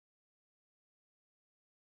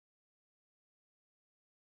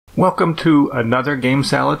Welcome to another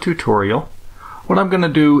Gamesalad tutorial. What I'm going to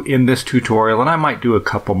do in this tutorial, and I might do a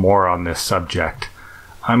couple more on this subject,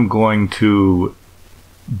 I'm going to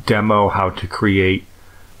demo how to create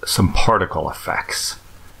some particle effects.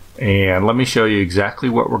 And let me show you exactly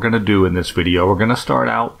what we're going to do in this video. We're going to start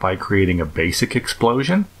out by creating a basic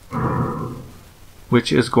explosion,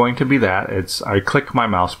 which is going to be that. I click my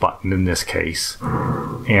mouse button in this case,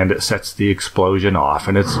 and it sets the explosion off,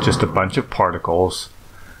 and it's just a bunch of particles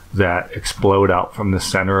that explode out from the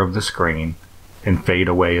center of the screen and fade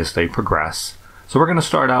away as they progress. So we're going to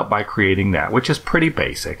start out by creating that, which is pretty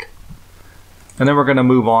basic. And then we're going to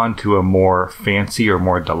move on to a more fancy or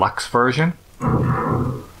more deluxe version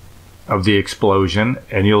of the explosion,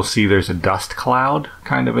 and you'll see there's a dust cloud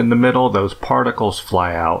kind of in the middle. Those particles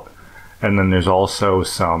fly out, and then there's also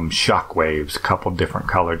some shock waves, a couple different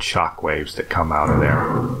colored shock waves that come out of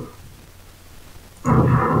there.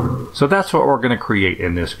 So that's what we're going to create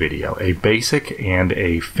in this video, a basic and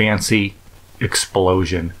a fancy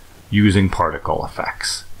explosion using particle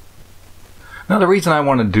effects. Now the reason I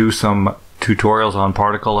want to do some tutorials on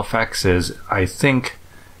particle effects is I think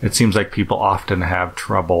it seems like people often have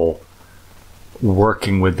trouble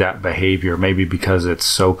working with that behavior, maybe because it's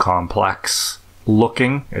so complex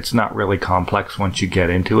looking. It's not really complex once you get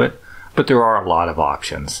into it, but there are a lot of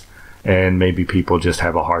options. And maybe people just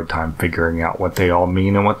have a hard time figuring out what they all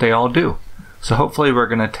mean and what they all do. So hopefully we're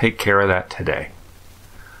going to take care of that today.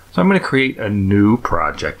 So I'm going to create a new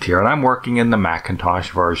project here, and I'm working in the Macintosh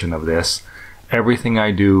version of this. Everything I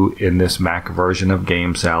do in this Mac version of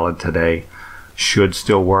Gamesalad today should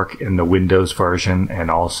still work in the Windows version and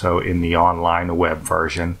also in the online web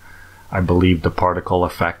version. I believe the particle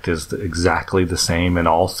effect is exactly the same in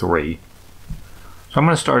all three. So I'm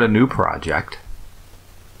going to start a new project.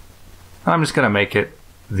 I'm just going to make it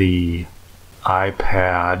the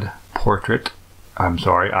iPad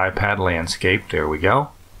landscape. There we go.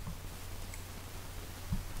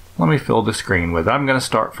 Let me fill the screen with it. I'm going to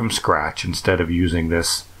start from scratch instead of using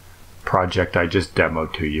this project I just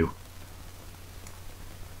demoed to you.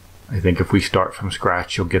 I think if we start from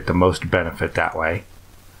scratch, you'll get the most benefit that way.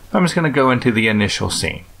 I'm just going to go into the initial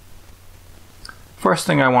scene. First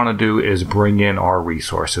thing I want to do is bring in our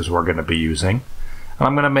resources we're going to be using. And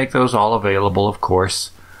I'm going to make those all available, of course.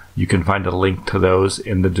 You can find a link to those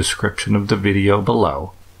in the description of the video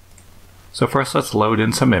below. So first let's load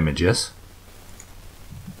in some images.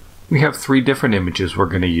 We have 3 different images we're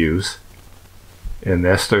going to use. In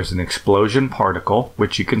this, there's an explosion particle,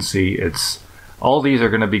 which you can see all these are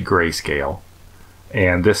going to be grayscale.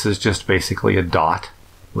 And this is just basically a dot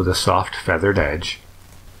with a soft feathered edge.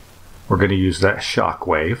 We're going to use that shock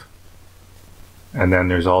wave. And then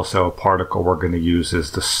there's also a particle we're going to use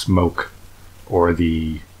as the smoke or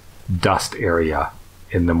the dust area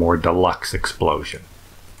in the more deluxe explosion.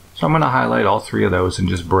 So I'm going to highlight all 3 of those and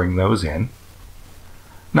just bring those in.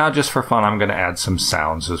 Now just for fun, I'm going to add some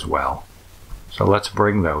sounds as well. So let's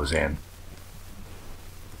bring those in.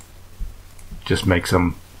 Just brings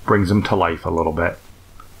them to life a little bit.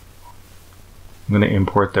 I'm going to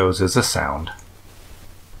import those as a sound.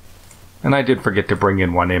 And I did forget to bring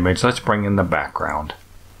in one image. Let's bring in the background,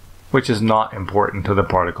 which is not important to the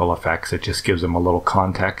particle effects. It just gives them a little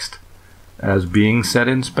context as being set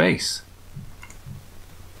in space.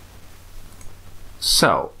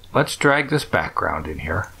 So let's drag this background in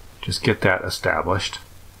here. Just get that established.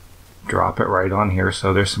 Drop it right on here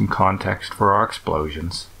so there's some context for our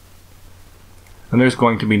explosions. And there's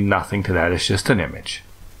going to be nothing to that. It's just an image.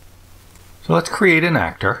 So let's create an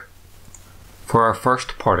actor. For our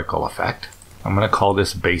first particle effect, I'm going to call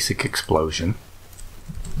this Basic Explosion.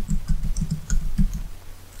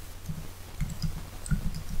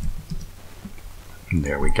 And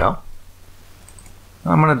there we go.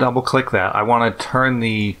 I'm going to double click that. I want to turn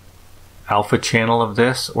the alpha channel of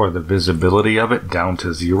this, or the visibility of it, down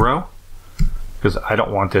to 0. Because I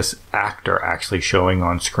don't want this actor actually showing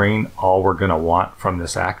on screen. All we're going to want from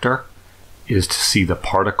this actor is to see the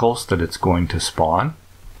particles that it's going to spawn.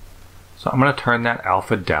 So I'm going to turn that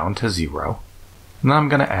alpha down to 0. And then I'm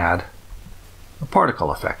going to add a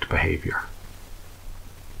particle effect behavior.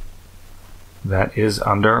 That is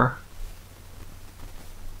under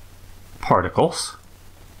particles.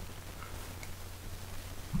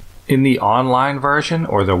 In the online version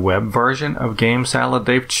or the web version of Gamesalad,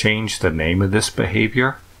 they've changed the name of this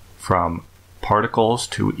behavior from particles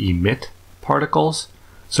to emit particles.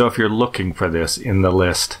 So if you're looking for this in the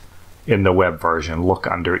list in the web version, look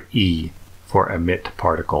under E for emit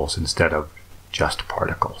particles instead of just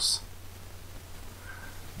particles.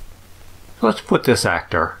 So let's put this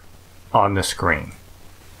actor on the screen.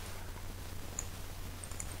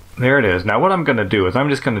 There it is. Now what I'm going to do is I'm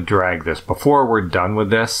just going to drag this. Before we're done with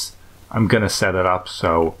this, I'm going to set it up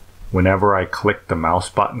so whenever I click the mouse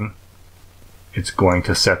button, it's going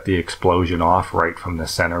to set the explosion off right from the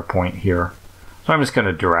center point here. So I'm just going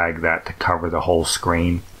to drag that to cover the whole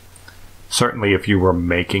screen. Certainly if you were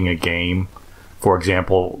making a game, for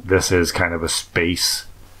example, this is kind of a space,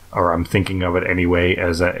 or I'm thinking of it anyway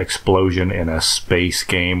as an explosion in a space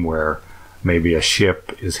game where maybe a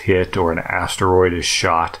ship is hit or an asteroid is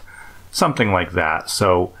shot, something like that.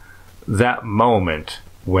 So that moment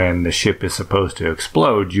when the ship is supposed to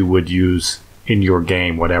explode, you would use in your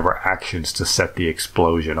game whatever actions to set the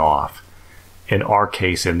explosion off. In our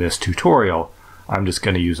case, in this tutorial, I'm just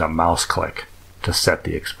going to use a mouse click to set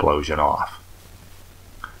the explosion off.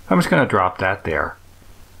 I'm just going to drop that there.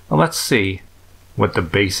 Now let's see what the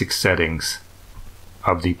basic settings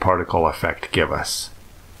of the particle effect give us.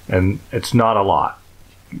 And it's not a lot.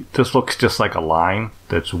 This looks just like a line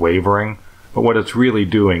that's wavering, but what it's really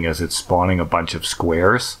doing is it's spawning a bunch of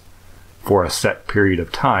squares for a set period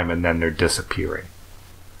of time, and then they're disappearing.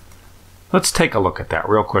 Let's take a look at that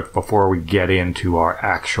real quick before we get into our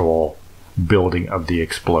actual building of the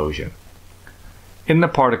explosion. In the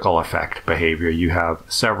particle effect behavior, you have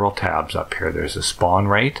several tabs up here. There's a spawn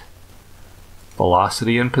rate,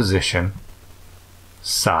 velocity and position,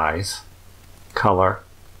 size, color,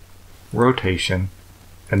 rotation,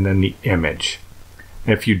 and then the image.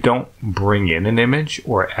 If you don't bring in an image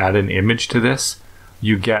or add an image to this,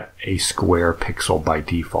 you get a square pixel by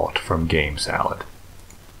default from Gamesalad.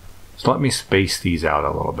 So let me space these out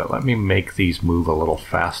a little bit. Let me make these move a little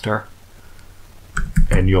faster,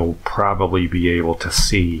 and you'll probably be able to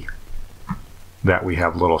see that we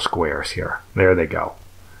have little squares here. There they go.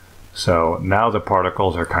 So now the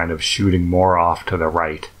particles are kind of shooting more off to the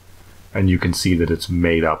right, and you can see that it's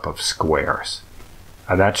made up of squares.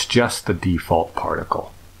 Now that's just the default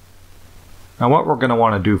particle. Now what we're going to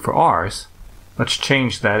want to do for ours, let's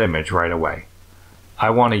change that image right away. I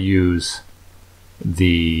want to use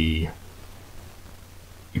the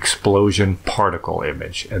explosion particle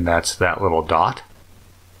image, and that's that little dot.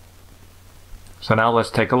 So now let's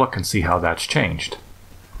take a look and see how that's changed.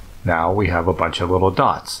 Now we have a bunch of little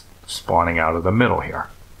dots spawning out of the middle here,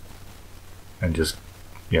 and just,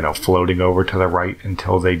 floating over to the right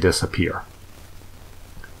until they disappear.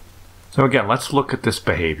 So again, let's look at this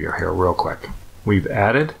behavior here real quick. We've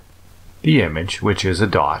added the image, which is a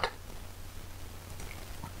dot.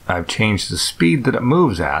 I've changed the speed that it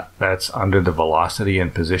moves at. That's under the velocity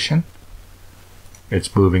and position.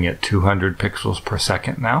 It's moving at 200 pixels per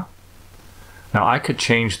second now. Now I could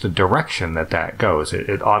change the direction that that goes.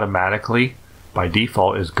 It automatically, by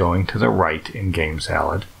default, is going to the right in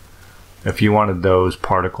Gamesalad. If you wanted those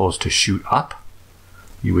particles to shoot up,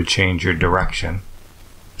 you would change your direction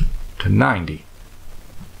to 90.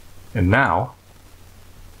 And now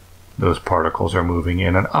those particles are moving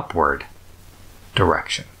in an upward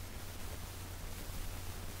direction.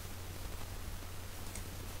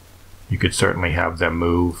 You could certainly have them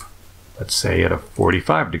move, let's say, at a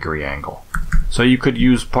 45-degree angle. So you could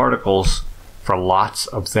use particles for lots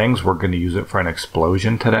of things. We're going to use it for an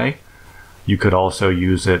explosion today. You could also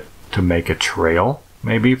use it to make a trail,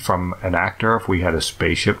 maybe from an actor. If we had a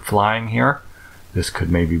spaceship flying here, this could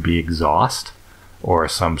maybe be exhaust or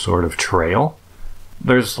some sort of trail.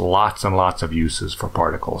 There's lots and lots of uses for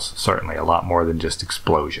particles, certainly a lot more than just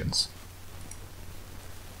explosions.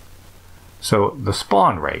 So the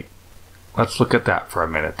spawn rate, let's look at that for a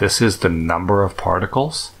minute. This is the number of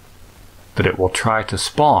particles that it will try to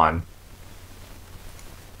spawn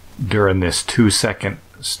during this 2-second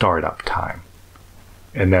startup time.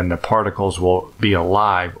 And then the particles will be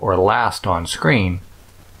alive or last on screen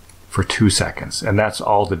for 2 seconds. And that's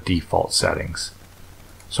all the default settings.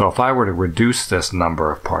 So if I were to reduce this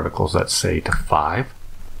number of particles, let's say to 5,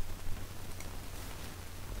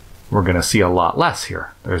 we're going to see a lot less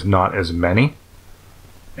here. There's not as many.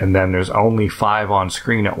 And then there's only 5 on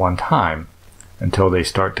screen at one time until they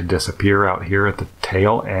start to disappear out here at the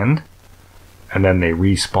tail end, and then they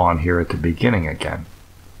respawn here at the beginning again.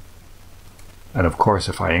 And of course,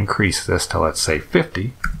 if I increase this to, let's say,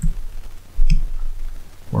 50,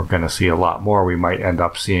 we're going to see a lot more. We might end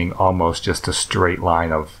up seeing almost just a straight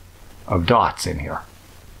line of dots in here.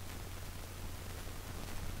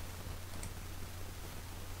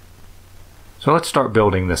 So let's start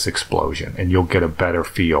building this explosion, and you'll get a better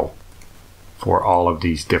feel for all of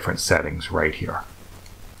these different settings right here.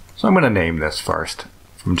 So I'm going to name this first,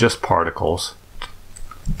 from just particles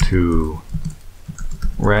to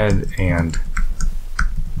red and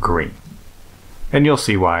green. And you'll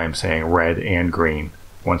see why I'm saying red and green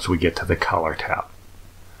once we get to the color tab.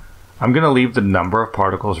 I'm going to leave the number of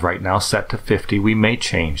particles right now set to 50. We may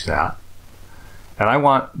change that. And I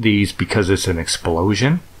want these, because it's an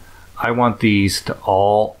explosion, I want these to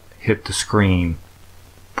all hit the screen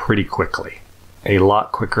pretty quickly. A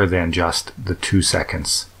lot quicker than just the 2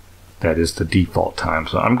 seconds. That is the default time.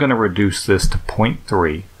 So I'm going to reduce this to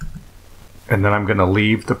 0.3. And then I'm going to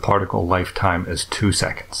leave the particle lifetime as 2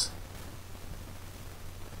 seconds.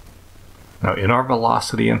 Now in our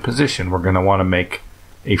velocity and position, we're going to want to make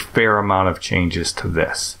a fair amount of changes to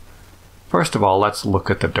this. First of all, let's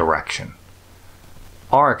look at the direction.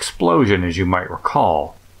 Our explosion, as you might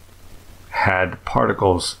recall, had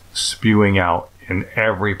particles spewing out in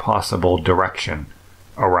every possible direction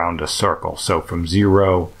around a circle. So from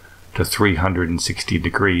 0 to 360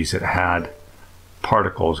 degrees, it had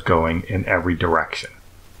particles going in every direction.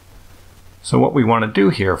 So what we want to do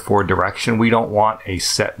here for direction, we don't want a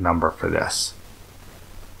set number for this.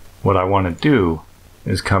 What I want to do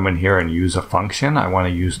is come in here and use a function. I want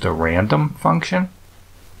to use the random function.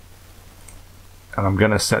 And I'm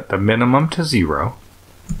going to set the minimum to 0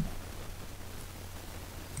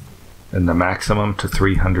 and the maximum to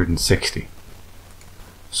 360.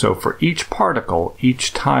 So for each particle,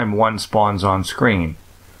 each time one spawns on screen,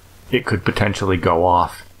 it could potentially go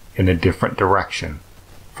off in a different direction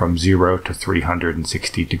from 0 to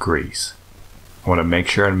 360 degrees. I want to make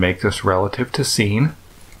sure and make this relative to scene.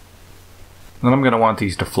 Then I'm going to want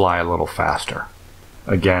these to fly a little faster.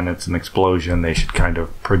 Again, it's an explosion. They should kind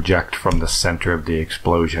of project from the center of the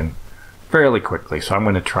explosion fairly quickly. So I'm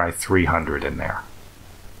going to try 300 in there.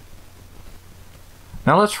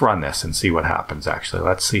 Now let's run this and see what happens actually.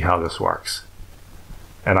 Let's see how this works.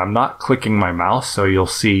 And I'm not clicking my mouse, so you'll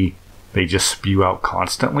see they just spew out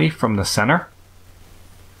constantly from the center.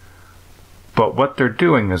 But what they're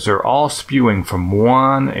doing is they're all spewing from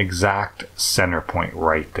one exact center point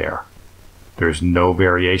right there. There's no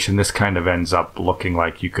variation. This kind of ends up looking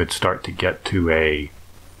like you could start to get to a,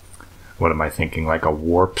 what am I thinking, like a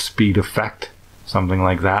warp speed effect, something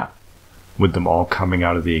like that, with them all coming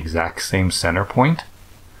out of the exact same center point.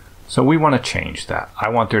 So we want to change that. I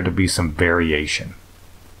want there to be some variation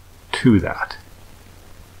to that.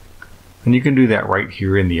 And you can do that right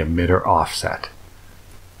here in the emitter offset.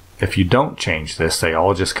 If you don't change this, they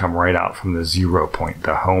all just come right out from the 0 point,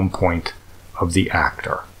 the home point of the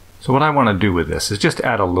actor. So what I want to do with this is just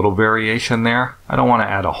add a little variation there. I don't want to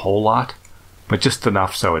add a whole lot, but just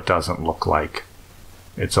enough so it doesn't look like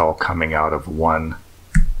it's all coming out of one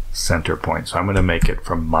center point. So I'm going to make it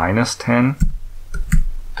from -10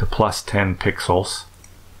 to +10 pixels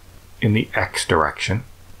in the X direction,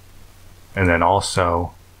 and then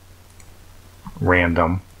also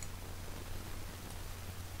random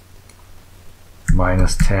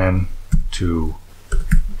 -10 to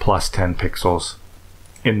 +10 pixels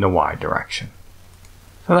in the Y direction.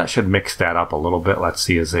 So that should mix that up a little bit. Let's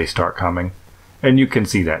see as they start coming. And you can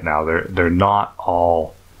see that now. They're not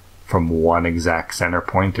all from one exact center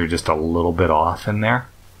point. They're just a little bit off in there.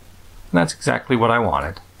 And that's exactly what I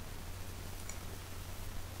wanted.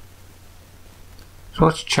 So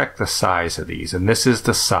let's check the size of these. And this is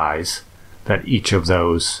the size that each of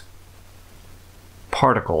those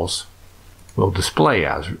particles will display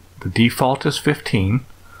as. The default is 15.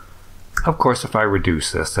 Of course, if I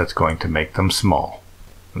reduce this, that's going to make them small.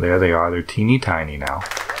 There they are. They're teeny tiny now.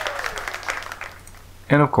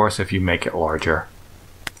 And of course, if you make it larger,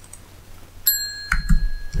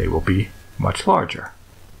 they will be much larger.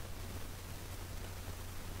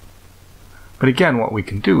 But again, what we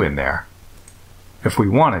can do in there, if we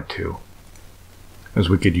wanted to, is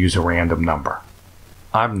we could use a random number.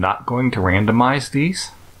 I'm not going to randomize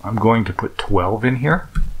these. I'm going to put 12 in here.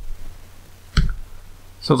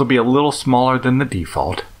 So they'll be a little smaller than the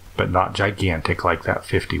default, but not gigantic like that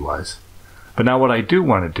 50 was. But now what I do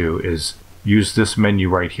want to do is use this menu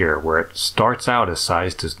right here where it starts out as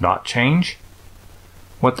size does not change.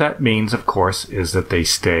 What that means, of course, is that they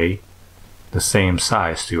stay the same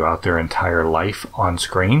size throughout their entire life on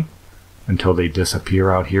screen until they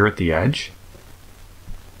disappear out here at the edge.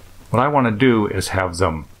 What I want to do is have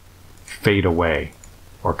them fade away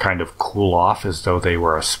or kind of cool off as though they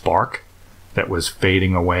were a spark that was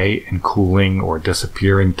fading away and cooling or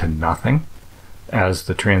disappearing to nothing as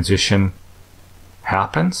the transition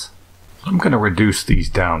happens. I'm going to reduce these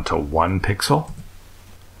down to 1 pixel,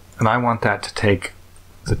 and I want that to take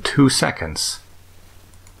the 2 seconds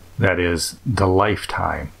that is the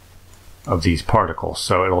lifetime of these particles.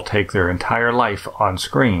 So it'll take their entire life on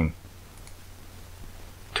screen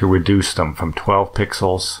to reduce them from 12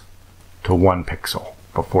 pixels to 1 pixel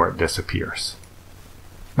before it disappears.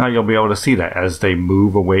 Now you'll be able to see that as they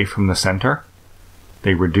move away from the center,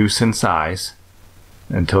 they reduce in size,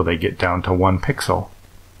 until they get down to 1 pixel,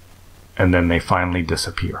 and then they finally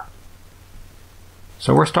disappear.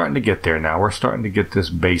 So we're starting to get there now. We're starting to get this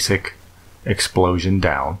basic explosion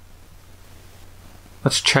down.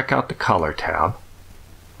 Let's check out the color tab.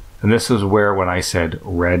 And this is where, when I said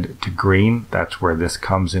red to green, that's where this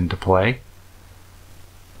comes into play.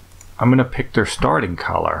 I'm going to pick their starting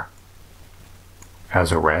color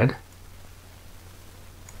as a red.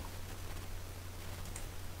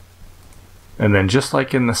 And then just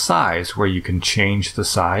like in the size, where you can change the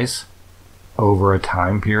size over a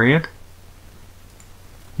time period,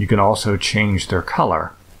 you can also change their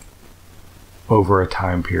color over a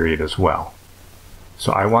time period as well.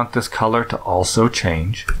 So I want this color to also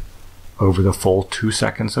change over the full 2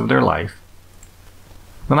 seconds of their life.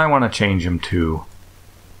 Then I want to change them to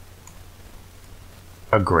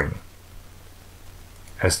a green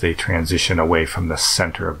as they transition away from the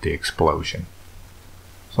center of the explosion.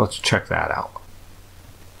 So let's check that out.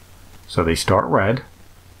 So they start red,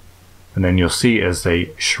 and then you'll see as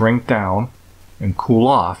they shrink down and cool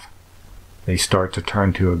off, they start to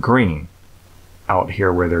turn to a green out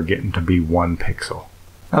here where they're getting to be 1 pixel.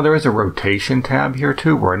 Now there is a rotation tab here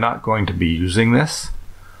too. We're not going to be using this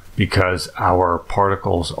because our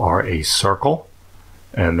particles are a circle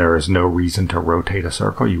and there is no reason to rotate a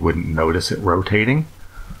circle. You wouldn't notice it rotating.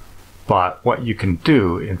 But what you can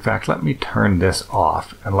do, in fact, let me turn this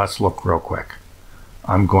off and let's look real quick.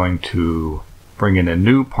 I'm going to bring in a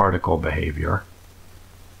new particle behavior.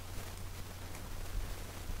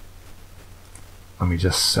 Let me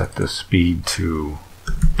just set the speed to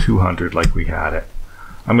 200 like we had it.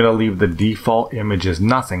 I'm going to leave the default image as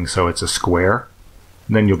nothing, so it's a square.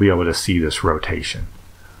 And then you'll be able to see this rotation.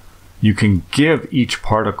 You can give each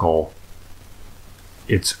particle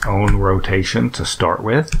its own rotation to start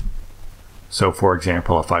with. So for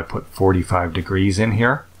example, if I put 45 degrees in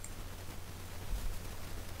here,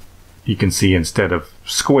 you can see instead of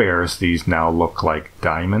squares, these now look like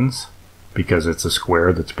diamonds because it's a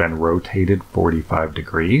square that's been rotated 45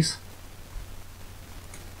 degrees.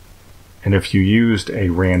 And if you used a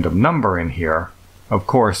random number in here, of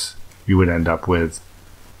course, you would end up with,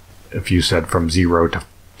 if you said from 0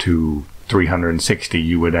 to 360,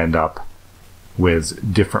 you would end up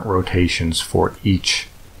with different rotations for each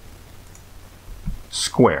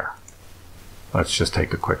square. Let's just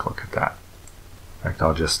take a quick look at that. In fact,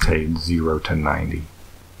 I'll just take 0 to 90.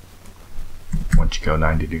 Once you go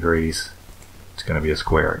 90 degrees, it's going to be a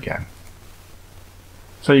square again.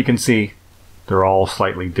 So you can see they're all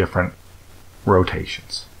slightly different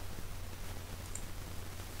rotations.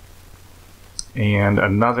 And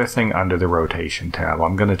another thing under the rotation tab,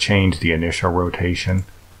 I'm going to change the initial rotation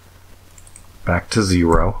back to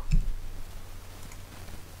 0.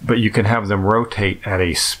 But you can have them rotate at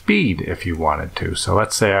a speed if you wanted to. So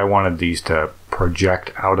let's say I wanted these to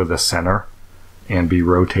project out of the center and be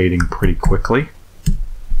rotating pretty quickly.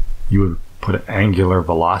 You would put an angular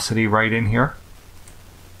velocity right in here.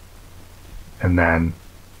 And then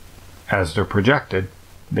as they're projected,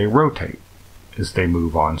 they rotate as they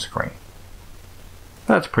move on screen.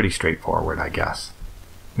 That's pretty straightforward, I guess.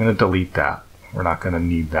 I'm going to delete that. We're not going to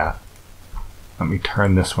need that. Let me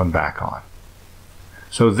turn this one back on.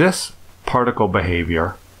 So this particle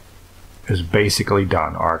behavior is basically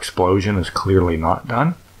done. Our explosion is clearly not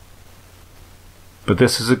done. But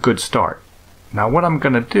this is a good start. Now what I'm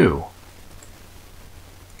going to do,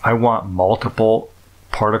 I want multiple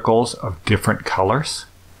particles of different colors.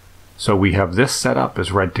 So we have this set up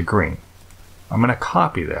as red to green. I'm going to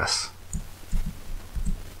copy this.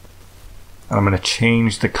 And I'm going to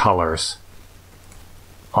change the colors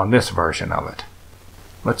on this version of it.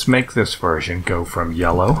 Let's make this version go from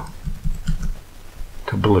yellow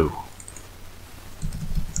to blue.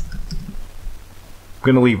 I'm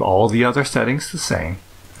going to leave all the other settings the same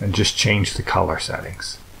and just change the color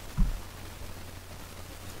settings.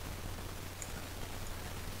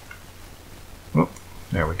 Oh,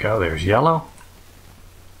 there we go, there's yellow.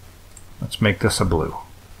 Let's make this a blue.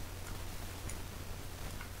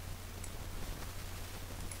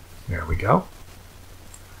 There we go.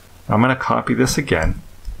 I'm going to copy this again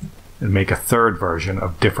and make a third version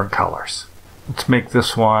of different colors. Let's make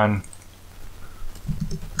this one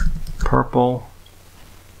purple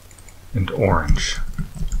and orange.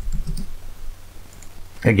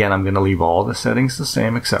 Again, I'm going to leave all the settings the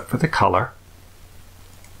same except for the color.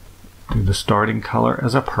 Do the starting color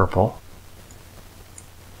as a purple.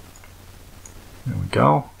 There we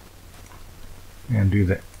go. And do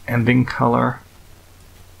the ending color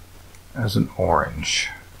as an orange.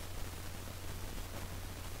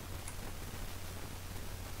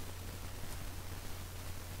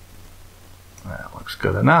 That looks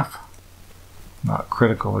good enough. Not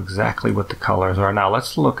critical exactly what the colors are. Now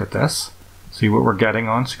let's look at this, see what we're getting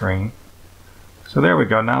on screen. So there we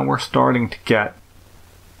go. Now we're starting to get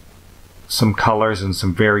some colors and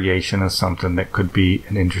some variation of something that could be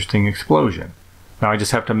an interesting explosion. Now I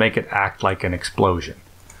just have to make it act like an explosion.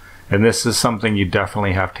 And this is something you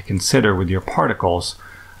definitely have to consider with your particles.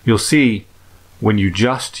 You'll see when you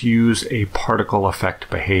just use a particle effect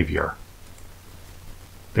behavior,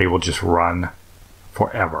 they will just run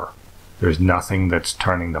forever. There's nothing that's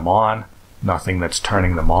turning them on, nothing that's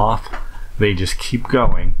turning them off. They just keep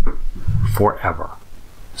going forever.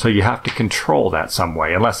 So you have to control that some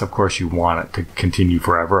way, unless of course you want it to continue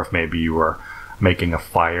forever. If maybe you were making a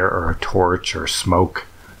fire or a torch or smoke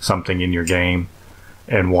something in your game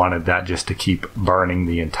and wanted that just to keep burning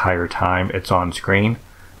the entire time it's on screen,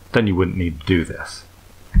 then you wouldn't need to do this.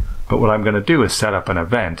 But what I'm going to do is set up an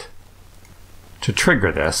event to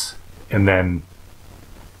trigger this and then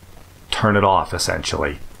turn it off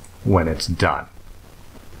essentially when it's done.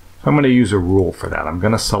 I'm going to use a rule for that. I'm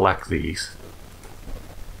going to select these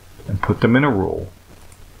and put them in a rule.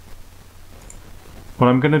 What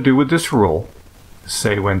I'm going to do with this rule is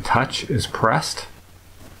say when touch is pressed,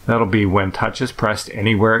 that'll be when touch is pressed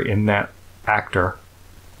anywhere in that actor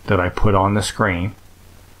that I put on the screen.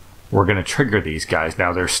 We're going to trigger these guys.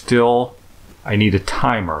 Now there's still, I need a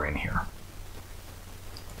timer in here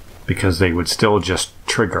because they would still just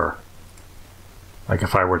trigger. Like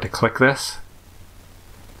if I were to click this,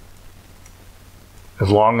 as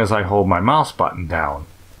long as I hold my mouse button down,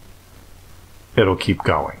 it'll keep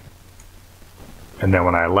going. And then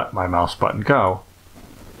when I let my mouse button go,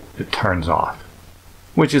 it turns off.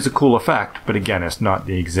 Which is a cool effect, but again, it's not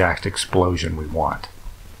the exact explosion we want.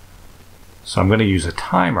 So I'm going to use a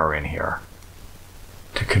timer in here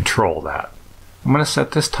to control that. I'm going to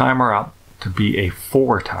set this timer up to be a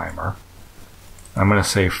 4 timer. I'm going to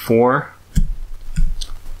say 4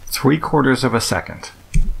 3/4 of a second,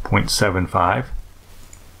 0.75.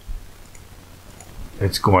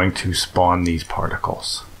 It's going to spawn these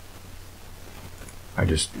particles. I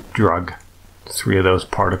just drug 3 of those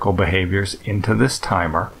particle behaviors into this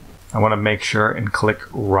timer. I want to make sure and click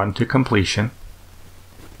Run to Completion.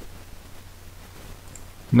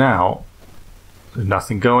 Now, there's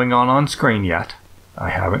nothing going on screen yet. I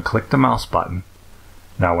haven't clicked the mouse button.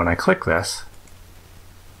 Now when I click this,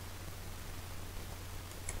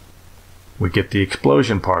 we get the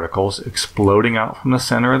explosion particles exploding out from the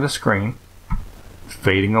center of the screen,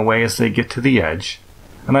 fading away as they get to the edge.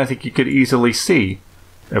 And I think you could easily see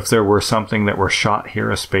if there were something that were shot here,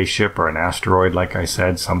 a spaceship or an asteroid, like I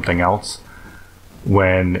said, something else,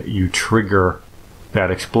 when you trigger that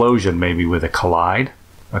explosion, maybe with a collide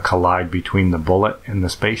between the bullet and the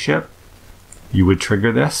spaceship, you would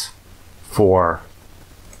trigger this for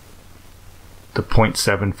the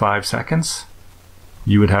 0.75 seconds.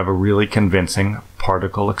 You would have a really convincing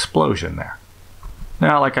particle explosion there.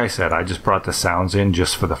 Now, like I said, I just brought the sounds in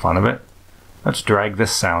just for the fun of it. Let's drag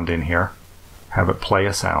this sound in here, have it play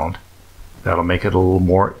a sound. That'll make it a little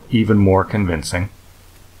more, even more convincing.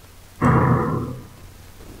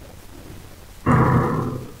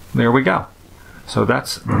 There we go. So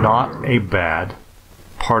that's not a bad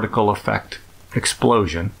particle effect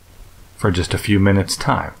explosion for just a few minutes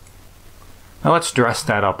time. Now let's dress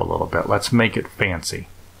that up a little bit. Let's make it fancy.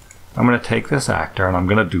 I'm going to take this actor and I'm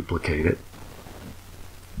going to duplicate it.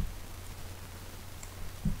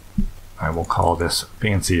 I will call this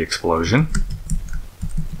Fancy Explosion.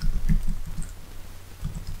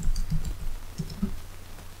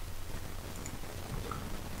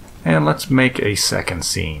 And let's make a second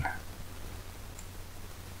scene.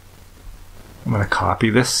 I'm going to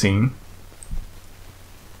copy this scene.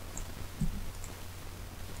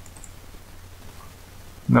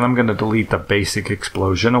 And then I'm going to delete the basic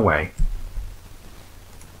explosion away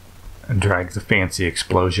and drag the fancy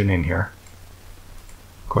explosion in here.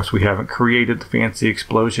 Of course, we haven't created the fancy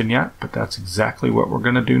explosion yet, but that's exactly what we're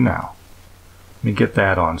going to do now. Let me get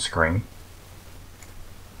that on screen.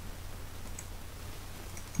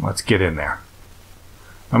 Let's get in there.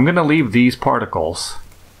 I'm going to leave these particles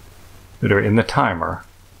that are in the timer.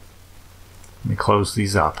 Let me close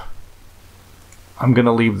these up. I'm going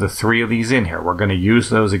to leave the 3 of these in here. We're going to use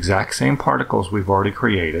those exact same particles we've already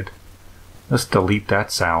created. Let's delete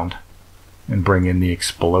that sound and bring in the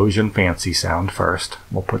explosion fancy sound first.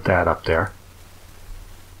 We'll put that up there.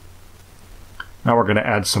 Now we're going to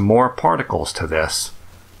add some more particles to this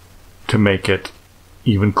to make it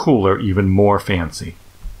even cooler, even more fancy.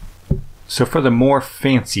 So for the more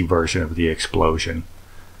fancy version of the explosion,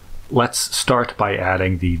 let's start by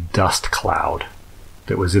adding the dust cloud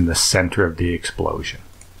that was in the center of the explosion.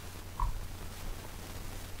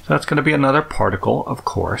 So that's going to be another particle, of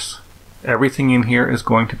course. Everything in here is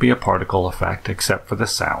going to be a particle effect except for the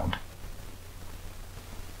sound.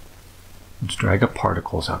 Let's drag up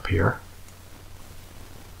particles up here.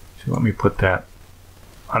 So let me put that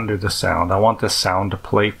under the sound. I want the sound to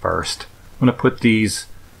play first. I'm going to put these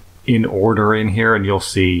in order in here, and you'll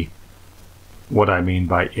see what I mean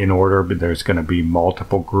by in order, but there's going to be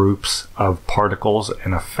multiple groups of particles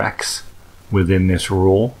and effects within this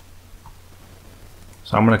rule.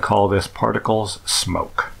 So I'm going to call this particles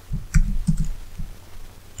smoke.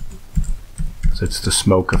 So it's the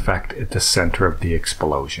smoke effect at the center of the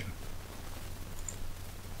explosion.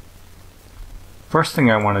 First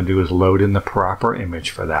thing I want to do is load in the proper image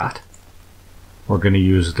for that. We're going to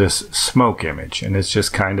use this smoke image, and it's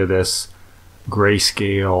just kind of this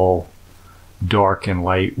grayscale, dark and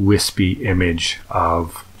light, wispy image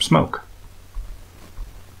of smoke.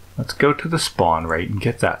 Let's go to the spawn rate and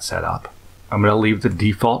get that set up. I'm going to leave the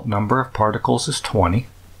default number of particles as 20.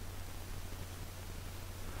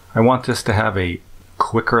 I want this to have a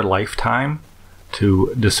quicker lifetime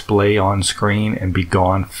to display on screen and be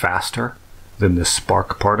gone faster than the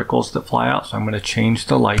spark particles that fly out. So I'm going to change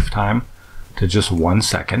the lifetime to just 1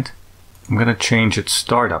 second. I'm going to change its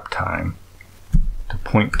startup time to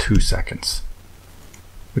 0.2 seconds,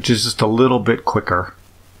 which is just a little bit quicker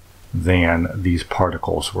than these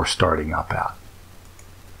particles we're starting up at.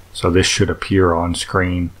 So this should appear on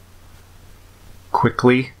screen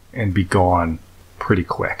quickly and be gone pretty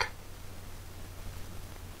quick.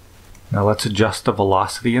 Now let's adjust the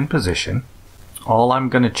velocity and position. All I'm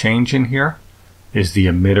going to change in here is the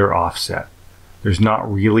emitter offset. There's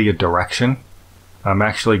not really a direction. I'm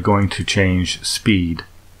actually going to change speed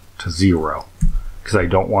to 0 because I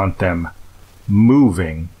don't want them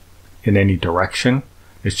moving in any direction.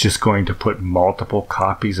 It's just going to put multiple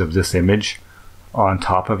copies of this image on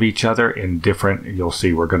top of each other in different, you'll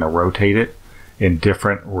see we're going to rotate it in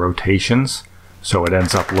different rotations, so it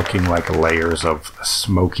ends up looking like layers of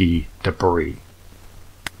smoky debris.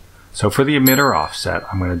 So for the emitter offset,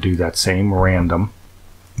 I'm going to do that same random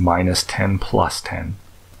 -10 +10.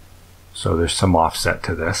 So there's some offset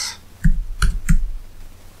to this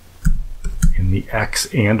in the X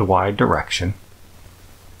and Y direction.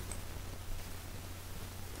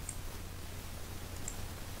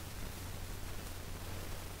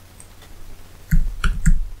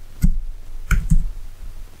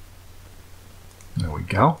 There we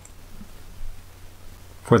go.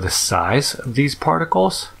 For the size of these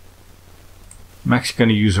particles, I'm actually going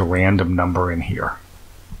to use a random number in here.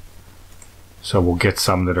 So we'll get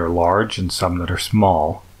some that are large and some that are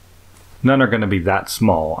small. None are going to be that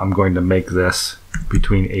small. I'm going to make this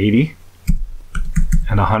between 80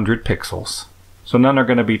 and 100 pixels. So none are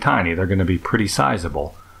going to be tiny. They're going to be pretty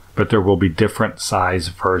sizable. But there will be different size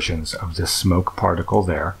versions of this smoke particle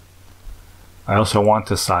there. I also want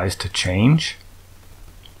the size to change.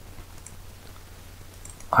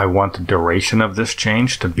 I want the duration of this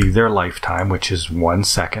change to be their lifetime, which is 1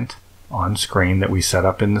 second on screen that we set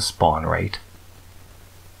up in the spawn rate.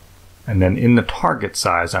 And then in the target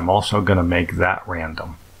size, I'm also going to make that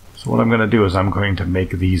random. So what I'm going to do is I'm going to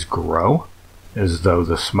make these grow as though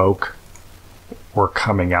the smoke were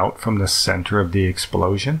coming out from the center of the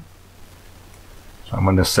explosion. So I'm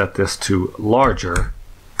going to set this to larger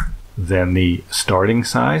than the starting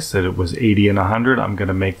size, that it was 80 and 100. I'm going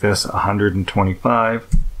to make this 125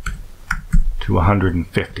 to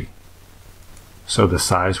 150. So the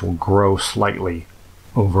size will grow slightly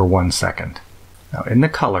over 1 second. Now in the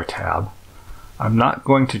color tab, I'm not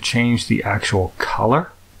going to change the actual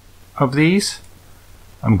color of these.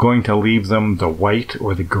 I'm going to leave them the white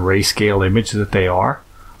or the grayscale image that they are.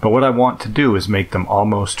 But what I want to do is make them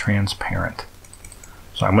almost transparent.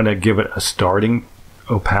 So I'm going to give it a starting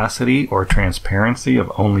opacity or transparency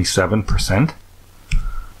of only 7%.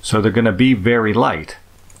 So they're going to be very light.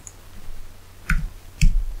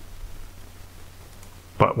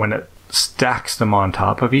 But when it stacks them on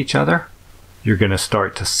top of each other, you're going to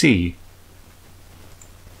start to see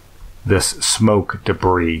this smoke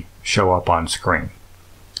debris show up on screen.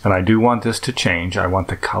 And I do want this to change. I want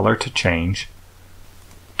the color to change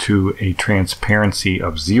to a transparency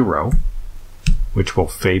of 0, which will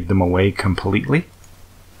fade them away completely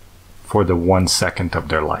for the 1 second of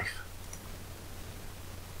their life.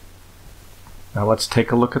 Now let's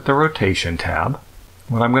take a look at the rotation tab.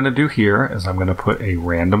 What I'm going to do here is I'm going to put a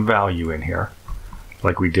random value in here,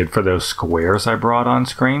 like we did for those squares I brought on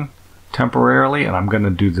screen temporarily, and I'm going to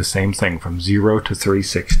do the same thing from 0 to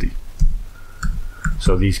 360.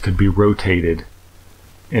 So these could be rotated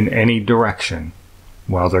in any direction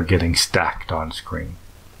while they're getting stacked on screen.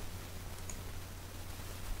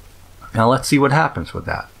 Now let's see what happens with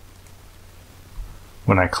that.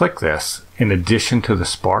 When I click this, in addition to the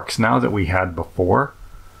sparks now that we had before,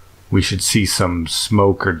 we should see some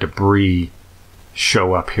smoke or debris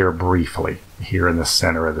show up here briefly, here in the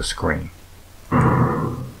center of the screen.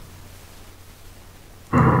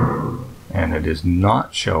 And it is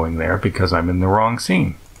not showing there because I'm in the wrong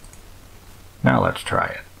scene. Now let's try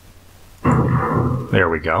it. There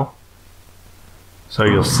we go. So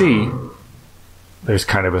you'll see there's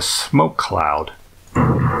kind of a smoke cloud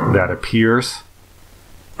that appears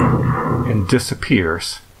and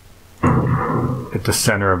disappears at the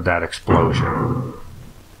center of that explosion.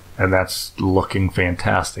 And that's looking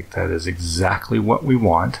fantastic. That is exactly what we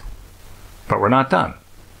want. But we're not done.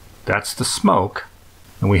 That's the smoke.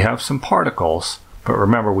 And we have some particles. But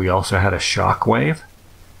remember, we also had a shock wave.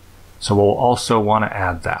 So we'll also want to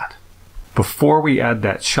add that. Before we add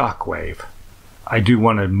that shock wave, I do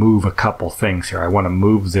want to move a couple things here. I want to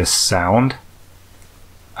move this sound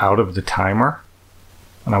out of the timer.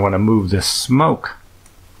 And I want to move this smoke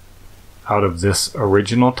out of this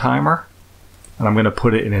original timer. And I'm going to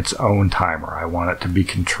put it in its own timer. I want it to be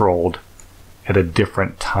controlled at a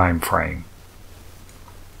different time frame.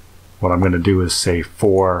 What I'm going to do is say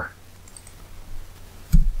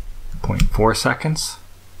 4.4 seconds.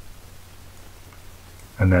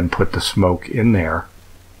 And then put the smoke in there.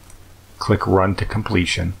 Click Run to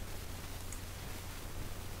Completion.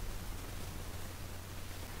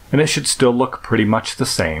 And it should still look pretty much the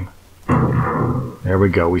same. There we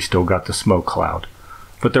go, we still got the smoke cloud.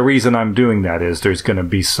 But the reason I'm doing that is there's going to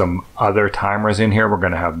be some other timers in here. We're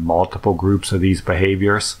going to have multiple groups of these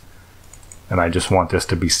behaviors. And I just want this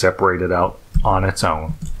to be separated out on its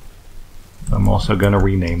own. I'm also going to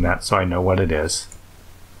rename that so I know what it is.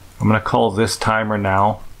 I'm going to call this timer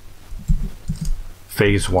now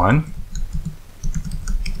Phase 1.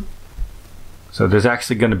 So there's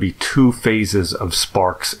actually going to be 2 phases of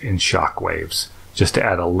sparks and shock waves, just to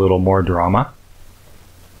add a little more drama.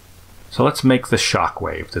 So let's make the shock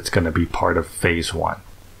wave that's going to be part of Phase 1.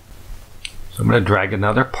 So I'm going to drag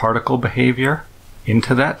another particle behavior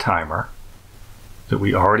into that timer that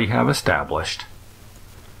we already have established.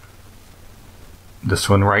 This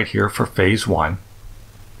one right here for Phase 1.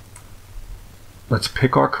 Let's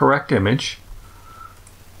pick our correct image.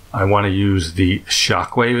 I want to use the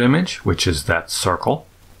shockwave image, which is that circle.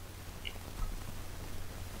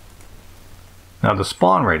 Now the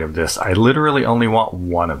spawn rate of this, I literally only want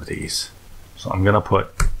one of these. So I'm going to put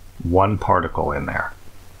one particle in there.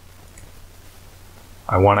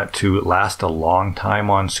 I want it to last a long time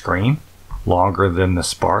on screen, longer than the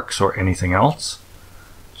sparks or anything else.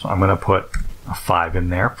 So I'm going to put a 5 in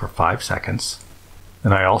there for 5 seconds.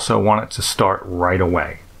 And I also want it to start right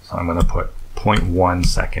away. So I'm going to put 0.1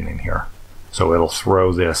 second in here. So it'll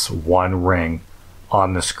throw this one ring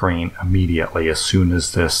on the screen immediately as soon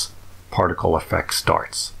as this particle effect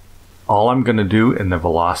starts. All I'm going to do in the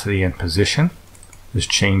velocity and position is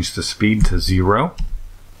change the speed to 0,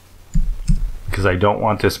 because I don't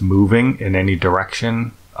want this moving in any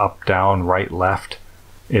direction, up, down, right, left,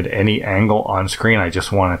 at any angle on screen. I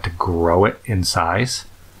just want it to grow it in size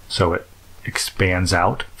so it expands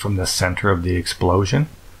out from the center of the explosion.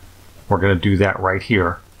 We're going to do that right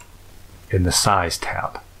here in the size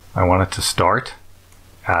tab. I want it to start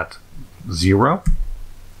at 0,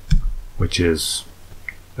 which is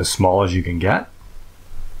as small as you can get.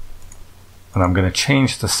 And I'm going to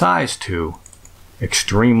change the size to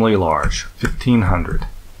extremely large, 1500.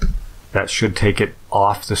 That should take it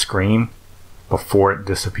off the screen before it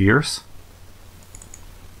disappears.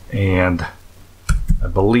 And I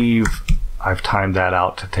believe I've timed that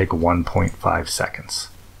out to take 1.5 seconds.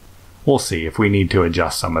 We'll see if we need to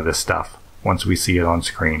adjust some of this stuff once we see it on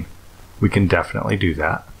screen. We can definitely do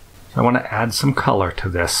that. So I want to add some color to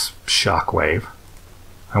this shockwave.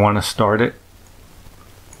 I want to start it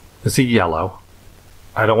as a yellow.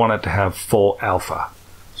 I don't want it to have full alpha.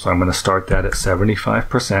 So I'm going to start that at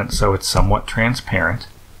 75% so it's somewhat transparent.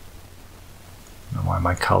 I don't know why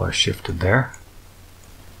my color shifted there.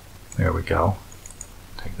 There we go.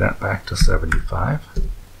 Take that back to 75.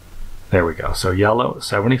 There we go. So yellow,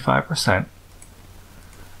 75%.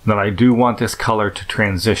 Then I do want this color to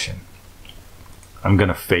transition. I'm going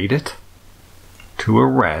to fade it to a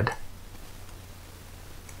red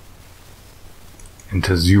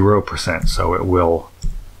into 0% so it will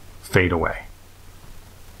fade away.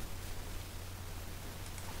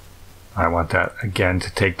 I want that again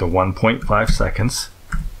to take the 1.5 seconds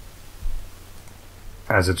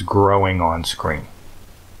as it's growing on screen.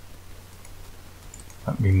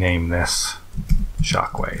 Let me name this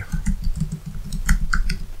shockwave.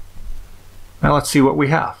 Now let's see what we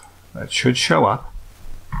have. That should show up.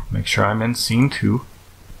 Make sure I'm in scene 2.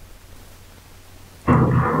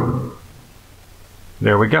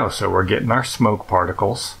 There we go. So we're getting our smoke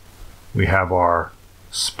particles. We have our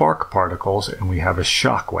spark particles, and we have a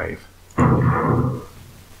shock wave.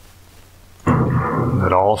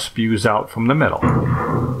 That all spews out from the middle.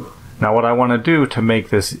 Now what I want to do to make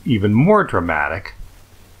this even more dramatic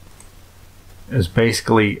is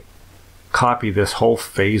basically copy this whole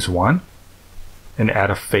phase 1 and add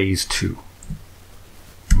a phase 2.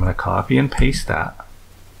 I'm going to copy and paste that.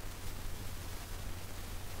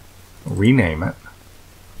 Rename it.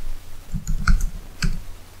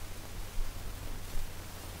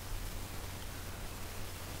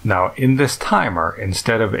 Now in this timer,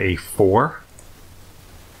 instead of a 4,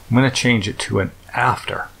 I'm going to change it to an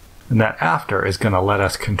after. And that after is going to let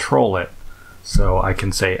us control it. So I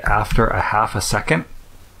can say after a half a second,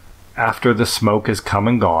 after the smoke is come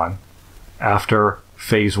and gone, after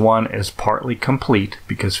phase 1 is partly complete,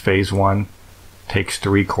 because phase 1 takes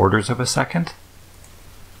 3/4 of a second,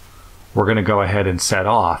 we're going to go ahead and set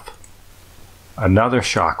off another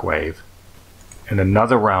shock wave and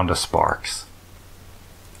another round of sparks.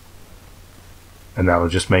 And that'll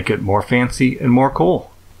just make it more fancy and more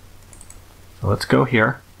cool. So let's go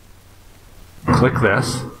here. Click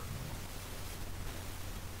this.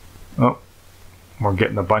 Oh, we're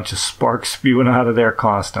getting a bunch of sparks spewing out of there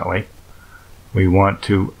constantly. We want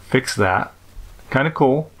to fix that. Kind of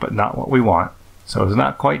cool, but not what we want. So it's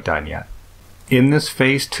not quite done yet. In this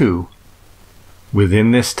phase 2,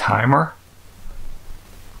 within this timer,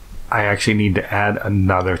 I actually need to add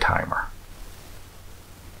another timer.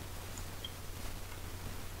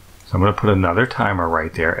 So I'm going to put another timer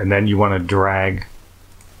right there, and then you want to drag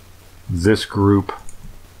this group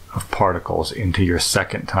of particles into your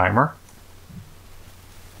second timer.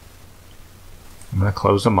 I'm going to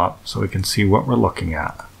close them up so we can see what we're looking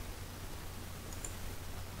at.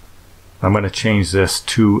 I'm going to change this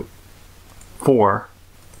to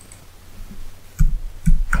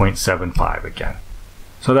 4.75 again.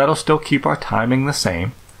 So that'll still keep our timing the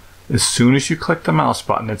same. As soon as you click the mouse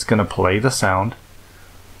button, it's going to play the sound.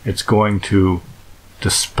 It's going to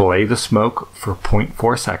display the smoke for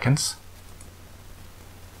 0.4 seconds.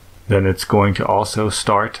 Then it's going to also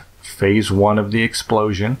start phase 1 of the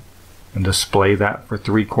explosion and display that for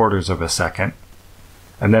 3/4 of a second.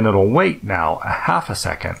 And then it'll wait now a half a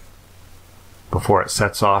second before it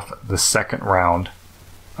sets off the second round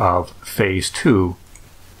of phase 2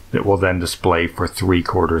 that will then display for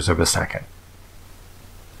 3/4 of a second.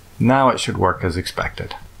 Now it should work as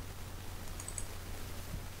expected.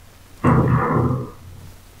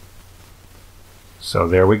 So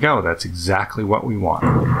there we go. That's exactly what we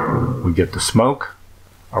want. We get the smoke,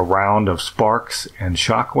 a round of sparks and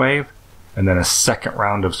shockwave, and then a second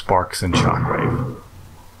round of sparks and shockwave.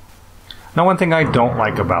 Now, one thing I don't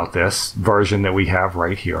like about this version that we have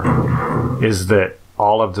right here is that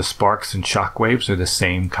all of the sparks and shockwaves are the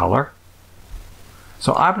same color.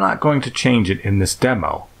 So I'm not going to change it in this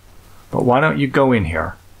demo, but why don't you go in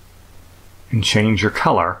here and change your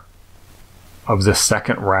color of the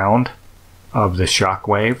second round of the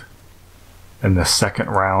shockwave and the second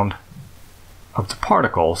round of the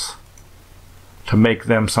particles to make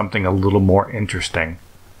them something a little more interesting,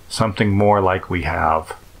 something more like we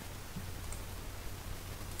have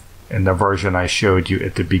in the version I showed you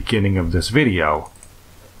at the beginning of this video.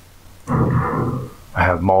 I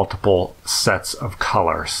have multiple sets of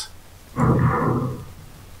colors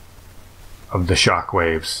of the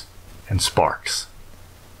shockwaves and sparks.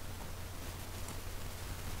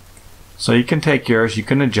 So you can take yours, you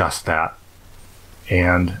can adjust that,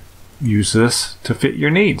 and use this to fit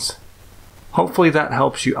your needs. Hopefully that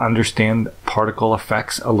helps you understand particle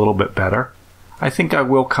effects a little bit better. I think I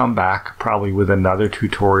will come back probably with another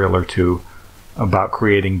tutorial or two about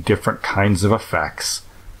creating different kinds of effects,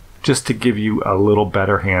 just to give you a little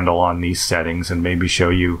better handle on these settings and maybe show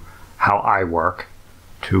you how I work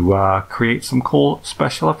to create some cool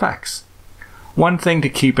special effects. One thing to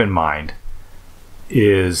keep in mind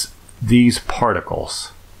is these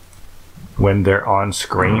particles, when they're on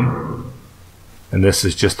screen, and this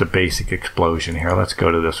is just a basic explosion here. Let's go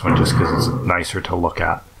to this one just because it's nicer to look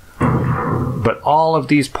at. But all of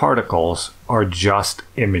these particles are just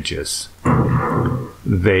images.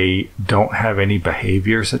 They don't have any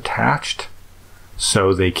behaviors attached,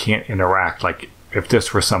 so they can't interact. Like if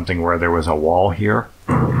this were something where there was a wall here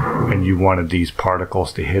and you wanted these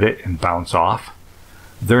particles to hit it and bounce off,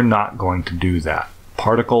 they're not going to do that.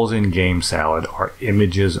 Particles in Gamesalad are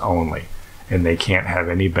images only, and they can't have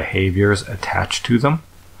any behaviors attached to them.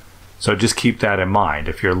 So just keep that in mind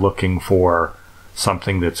if you're looking for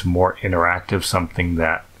something that's more interactive, something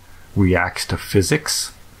that reacts to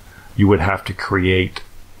physics. you would have to create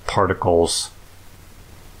particles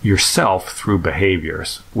yourself through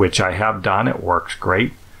behaviors, which I have done. It works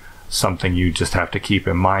great. Something you just have to keep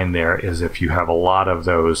in mind there is if you have a lot of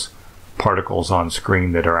those particles on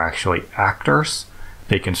screen that are actually actors,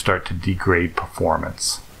 they can start to degrade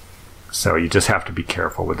performance. So you just have to be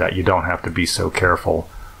careful with that. You don't have to be so careful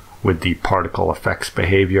with the particle effects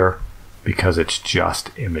behavior because it's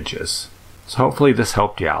just images. So hopefully this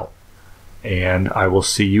helped you out, and I will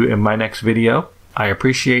see you in my next video. I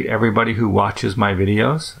appreciate everybody who watches my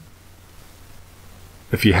videos.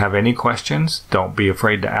 If you have any questions, don't be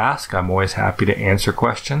afraid to ask. I'm always happy to answer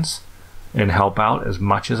questions and help out as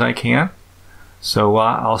much as I can. So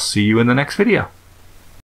I'll see you in the next video.